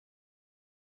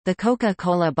The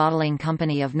Coca-Cola Bottling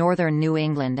Company of Northern New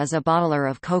England is a bottler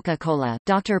of Coca-Cola,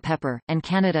 Dr. Pepper, and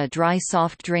Canada Dry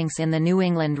soft drinks in the New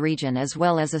England region as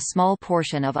well as a small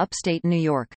portion of upstate New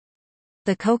York.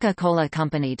 The Coca-Cola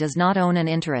Company does not own an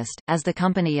interest, as the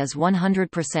company is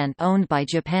 100% owned by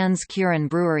Japan's Kirin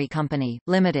Brewery Company,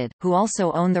 Limited, who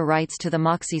also own the rights to the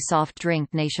Moxie soft drink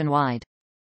nationwide.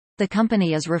 The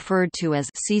company is referred to as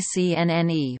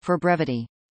CCNNE for brevity.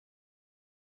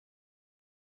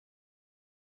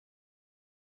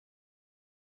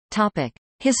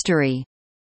 History.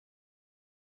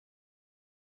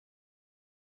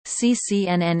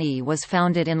 CCNNE was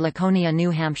founded in Laconia,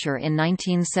 New Hampshire in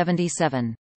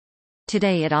 1977.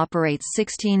 Today it operates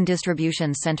 16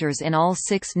 distribution centers in all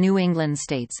 6 New England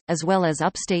states, as well as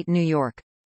upstate New York.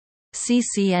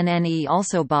 CCNNE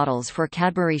also bottles for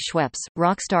Cadbury Schweppes,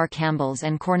 Rockstar Campbell's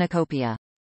and Cornucopia.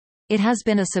 It has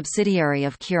been a subsidiary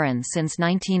of Kirin since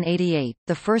 1988.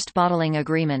 The first bottling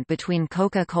agreement between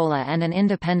Coca-Cola and an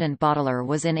independent bottler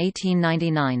was in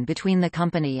 1899 between the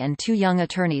company and 2 young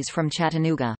attorneys from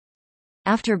Chattanooga.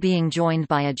 After being joined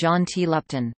by a John T.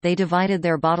 Lupton, they divided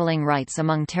their bottling rights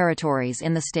among territories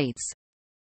in the states.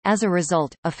 As a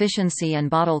result, efficiency and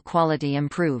bottle quality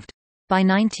improved. By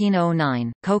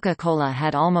 1909, Coca-Cola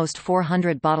had almost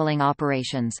 400 bottling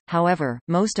operations, however,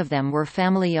 most of them were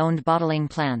family-owned bottling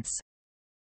plants.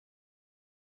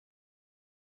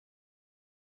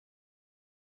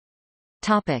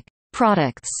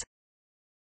 Products.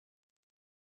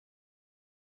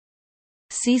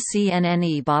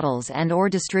 CCNNE bottles and/or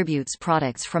distributes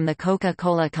products from the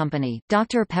Coca-Cola Company,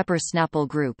 Dr. Pepper Snapple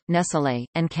Group, Nestlé,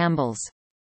 and Campbell's.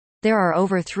 There are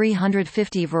over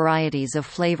 350 varieties of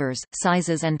flavors,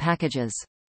 sizes and packages.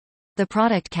 The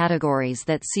product categories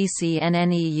that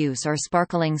CCNNE use are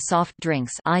sparkling soft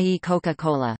drinks, i.e.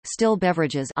 Coca-Cola, still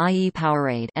beverages, i.e.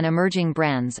 Powerade, and emerging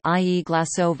brands, i.e.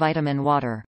 Glaceau vitamin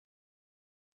water.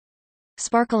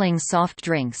 Sparkling soft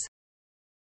drinks: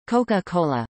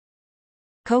 Coca-Cola,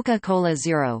 Coca-Cola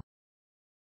Zero,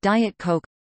 Diet Coke,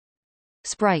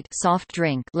 Sprite soft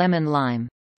drink, lemon lime,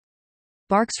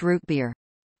 Barq's root beer,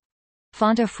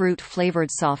 Fanta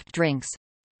fruit-flavored soft drinks,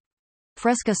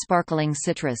 Fresca sparkling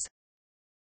citrus,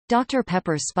 Dr.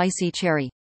 Pepper spicy cherry,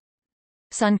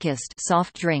 Sunkist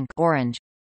soft drink, orange,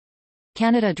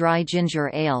 Canada Dry ginger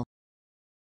ale,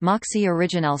 Moxie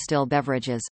Original still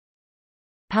beverages,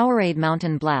 Powerade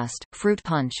Mountain Blast fruit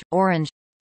punch, orange,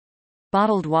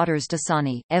 Bottled waters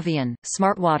Dasani, Evian,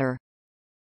 Smartwater,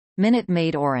 Minute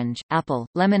Maid orange, apple,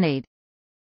 lemonade,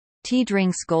 Tea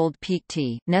Drinks Gold Peak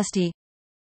Tea, Nestea.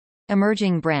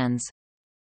 Emerging brands: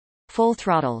 Full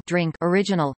Throttle drink,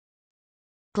 original,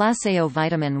 Glaceau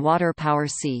vitamin water, Power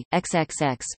C,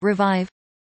 XXX, Revive,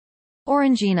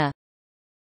 Orangina,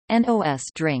 NOS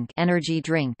drink, energy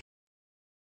drink.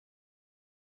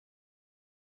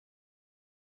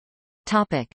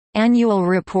 Topic: Annual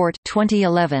Report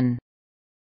 2011.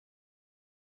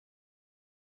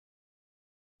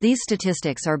 These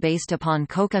statistics are based upon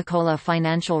Coca-Cola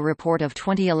Financial Report of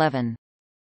 2011.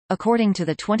 According to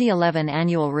the 2011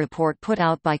 annual report put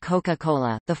out by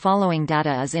Coca-Cola, the following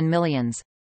data is in millions.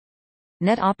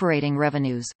 Net operating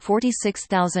revenues,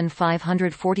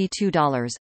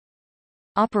 $46,542.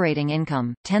 Operating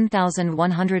income,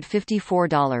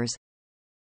 $10,154.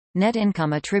 Net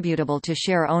income attributable to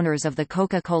share owners of the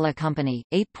Coca-Cola Company,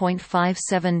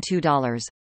 $8.572.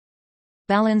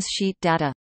 Balance sheet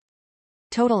data.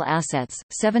 Total assets,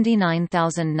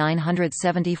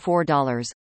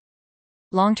 $79,974.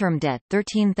 Long-term debt,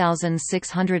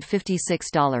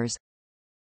 $13,656.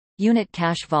 Unit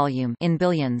cash volume in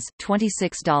billions,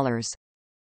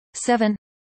 $26.7.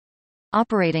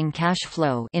 Operating cash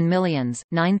flow in millions,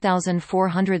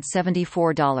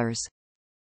 $9,474.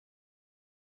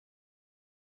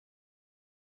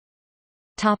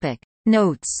 Topic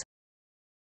Notes.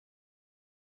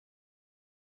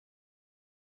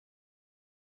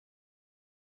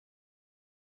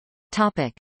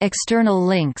 Topic External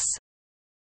links.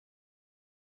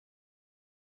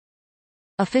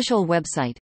 Official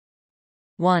website.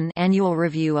 1. Annual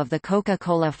review of the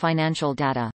Coca-Cola financial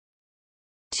data.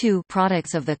 2.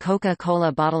 Products of the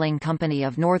Coca-Cola Bottling Company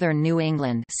of Northern New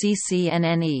England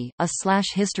CCNNE,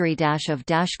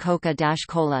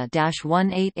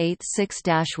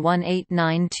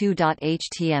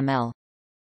 /history-of-coca-cola-1886-1892.html.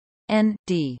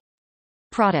 N.D.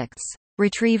 Products.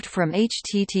 Retrieved from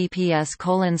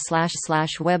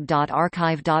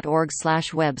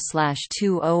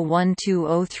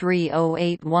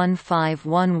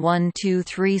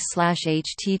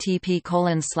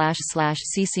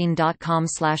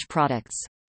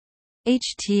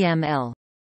HTML